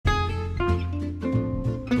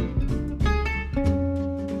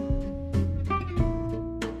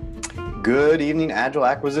Good evening, Agile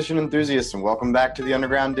acquisition enthusiasts, and welcome back to the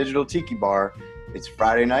Underground Digital Tiki Bar. It's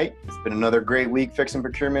Friday night. It's been another great week fixing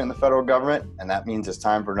procurement in the federal government, and that means it's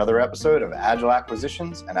time for another episode of Agile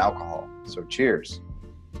Acquisitions and Alcohol. So cheers.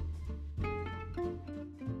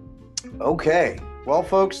 Okay, well,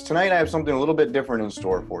 folks, tonight I have something a little bit different in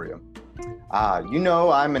store for you. You know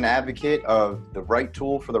I'm an advocate of the right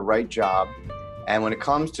tool for the right job, and when it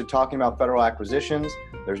comes to talking about federal acquisitions,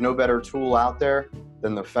 there's no better tool out there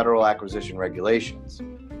than the Federal Acquisition Regulations.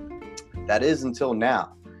 That is until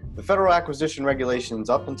now. The Federal Acquisition Regulations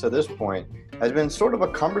up until this point has been sort of a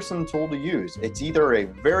cumbersome tool to use. It's either a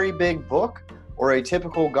very big book or a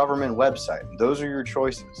typical government website. Those are your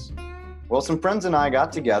choices. Well, some friends and I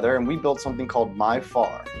got together and we built something called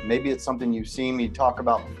MyFAR. Maybe it's something you've seen me talk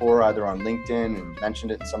about before, either on LinkedIn and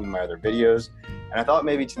mentioned it in some of my other videos. And I thought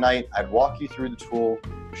maybe tonight I'd walk you through the tool,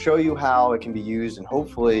 show you how it can be used, and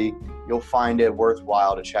hopefully you'll find it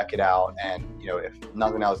worthwhile to check it out. And if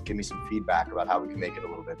nothing else, give me some feedback about how we can make it a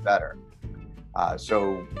little bit better.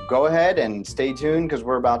 So go ahead and stay tuned because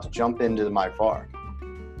we're about to jump into the MyFAR.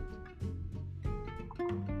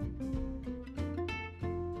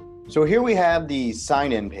 So here we have the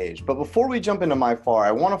sign-in page, but before we jump into MyFAR,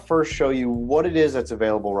 I want to first show you what it is that's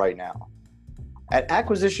available right now. At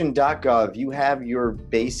acquisition.gov, you have your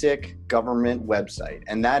basic government website,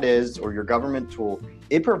 and that is, or your government tool.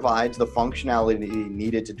 It provides the functionality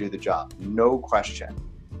needed to do the job, no question.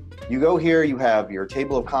 You go here, you have your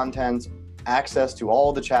table of contents, access to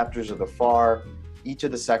all the chapters of the FAR, each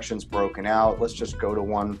of the sections broken out. Let's just go to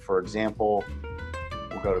one, for example.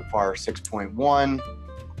 We'll go to FAR 6.1,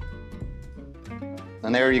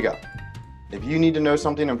 and there you go. If you need to know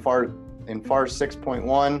something in FAR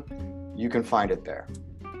 6.1, you can find it there.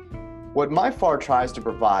 What MyFAR tries to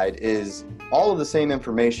provide is all of the same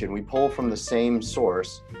information we pull from the same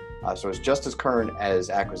source, so it's just as current as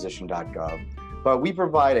acquisition.gov, but we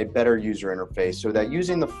provide a better user interface so that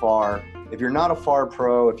using the FAR, if you're not a FAR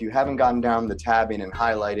pro, if you haven't gotten down the tabbing and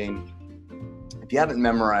highlighting, if you haven't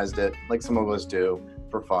memorized it, like some of us do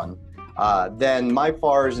for fun, then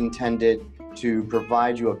MyFAR is intended to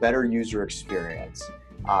provide you a better user experience.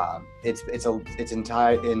 It's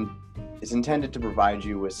intended to provide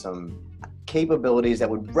you with some capabilities that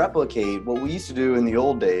would replicate what we used to do in the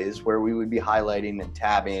old days, where we would be highlighting and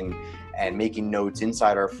tabbing and making notes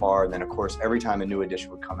inside our FAR. And then, of course, every time a new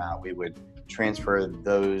edition would come out, we would transfer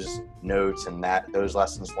those notes and those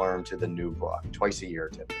lessons learned to the new book twice a year,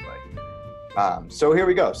 typically. So here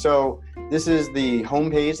we go. So this is the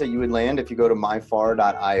homepage that you would land if you go to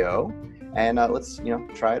myfar.io, and let's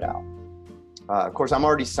try it out. Of course, I'm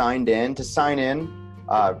already signed in. To sign in,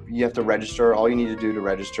 you have to register. All you need to do to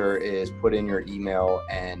register is put in your email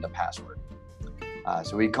and a password.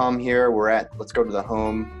 So we come here, let's go to the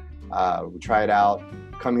home, we try it out.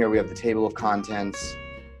 Come here, we have the table of contents.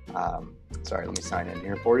 Sorry, let me sign in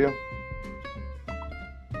here for you.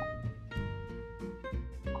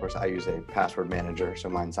 Of course, I use a password manager, so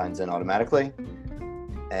mine signs in automatically.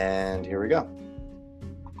 And here we go.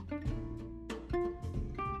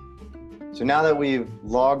 So now that we've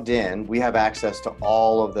logged in, we have access to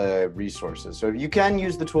all of the resources. So if you can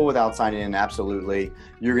use the tool without signing in, absolutely,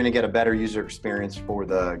 you're going to get a better user experience for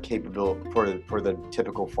the for the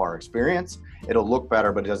typical FAR experience. It'll look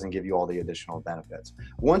better, but it doesn't give you all the additional benefits.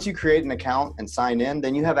 Once you create an account and sign in,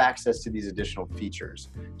 then you have access to these additional features.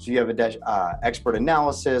 So you have expert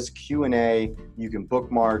analysis, Q&A, you can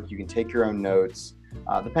bookmark, you can take your own notes.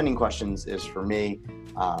 The pending questions is for me.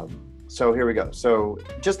 So here we go. So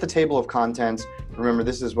just the table of contents. Remember,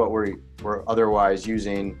 this is what we're otherwise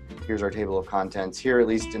using. Here's our table of contents. Here, at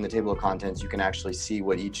least in the table of contents, you can actually see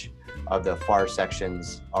what each of the FAR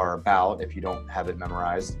sections are about if you don't have it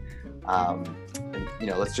memorized.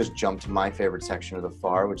 Let's just jump to my favorite section of the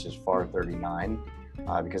FAR, which is FAR 39,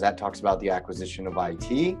 because that talks about the acquisition of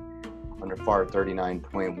IT. Under FAR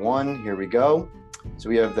 39.1, here we go. So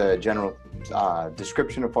we have the general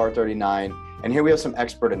description of FAR 39. And here we have some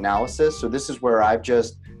expert analysis. So this is where I've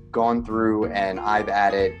just gone through and I've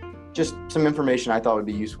added just some information I thought would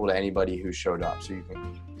be useful to anybody who showed up. So you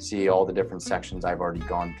can see all the different sections I've already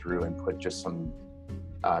gone through and put just some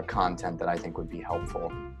content that I think would be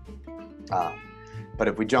helpful. But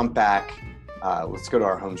if we jump back, let's go to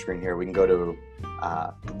our home screen here. We can go to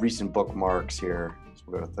recent bookmarks here. So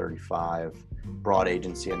we'll go to 35, broad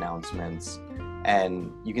agency announcements.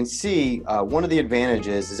 And you can see one of the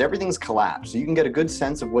advantages is everything's collapsed. So you can get a good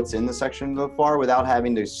sense of what's in the section of the FAR without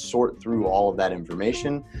having to sort through all of that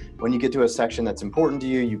information. When you get to a section that's important to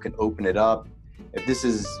you, you can open it up. If this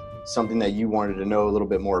is something that you wanted to know a little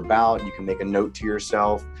bit more about, you can make a note to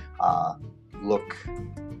yourself. Look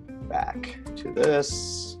back to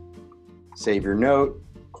this. save your note.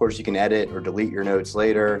 Of course, you can edit or delete your notes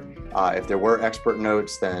later. If there were expert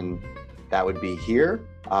notes, then that would be here.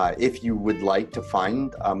 If you would like to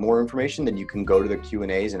find more information, then you can go to the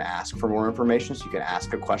Q&As and ask for more information. So you can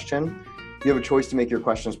ask a question. You have a choice to make your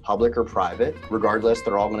questions public or private. Regardless,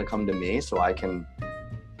 they're all going to come to me, so I can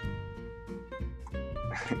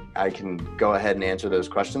go ahead and answer those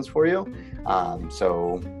questions for you.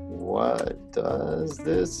 So what does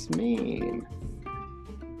this mean?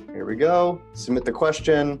 Here we go. Submit the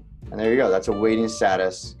question, and there you go. That's a waiting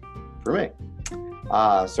status for me.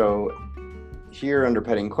 So here under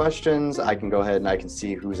pending questions, I can go ahead and I can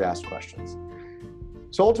see who's asked questions.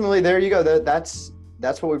 So ultimately, there you go. That's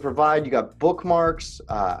what we provide. You got bookmarks.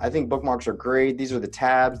 I think bookmarks are great. These are the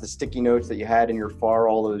tabs, the sticky notes that you had in your FAR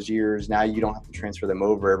all those years. Now you don't have to transfer them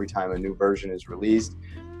over every time a new version is released.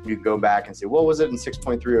 You go back and say, what was it in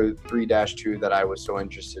 6.303-2 that I was so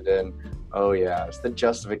interested in? Oh yeah, it's the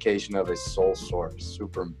justification of a sole source,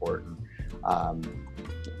 super important.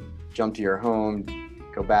 Jump to your home,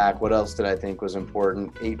 go back. What else did I think was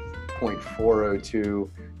important? 8.402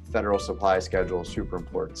 federal supply schedule, super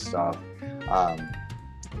important stuff.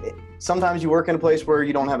 Sometimes you work in a place where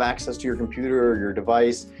you don't have access to your computer or your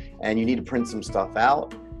device and you need to print some stuff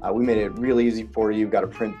out. We made it really easy for you. You've got a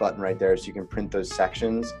print button right there so you can print those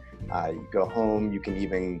sections. You go home, you can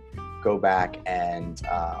even go back and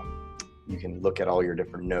you can look at all your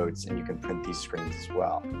different notes and you can print these screens as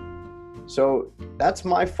well. So that's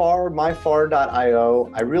myfar.io.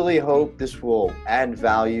 I really hope this will add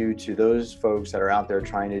value to those folks that are out there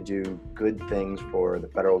trying to do good things for the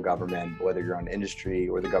federal government, whether you're on industry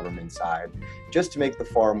or the government side, just to make the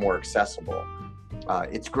FAR more accessible.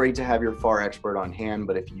 It's great to have your FAR expert on hand,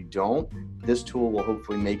 but if you don't, this tool will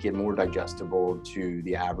hopefully make it more digestible to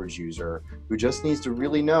the average user who just needs to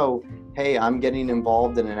really know, hey, I'm getting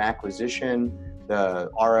involved in an acquisition. The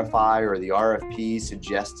RFI or the RFP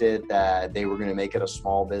suggested that they were going to make it a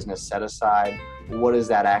small business set aside. What does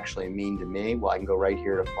that actually mean to me? Well, I can go right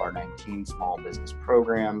here to FAR 19 small business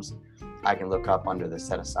programs. I can look up under the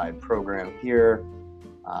set aside program here.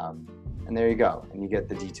 And there you go. And you get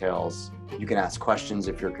the details. You can ask questions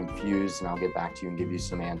if you're confused, and I'll get back to you and give you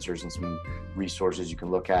some answers and some resources you can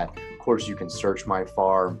look at. Of course, you can search my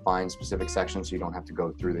FAR and find specific sections so you don't have to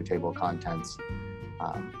go through the table of contents.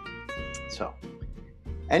 So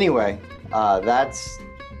anyway, that's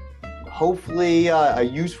hopefully a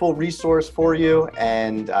useful resource for you.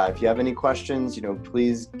 And if you have any questions,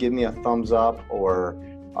 please give me a thumbs up, or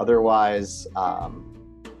otherwise,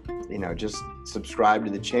 just subscribe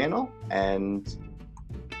to the channel. And,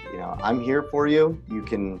 I'm here for you. You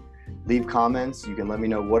can leave comments. You can let me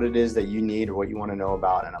know what it is that you need or what you want to know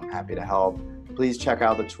about, and I'm happy to help. Please check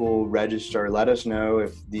out the tool, register, let us know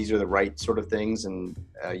if these are the right sort of things and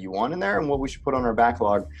you want in there and what we should put on our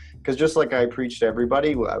backlog. Because just like I preach to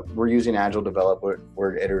everybody, we're using Agile Development.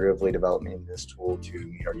 We're iteratively developing this tool to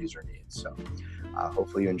meet our user needs. So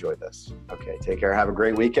hopefully you enjoyed this. Okay, take care. Have a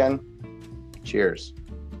great weekend. Cheers.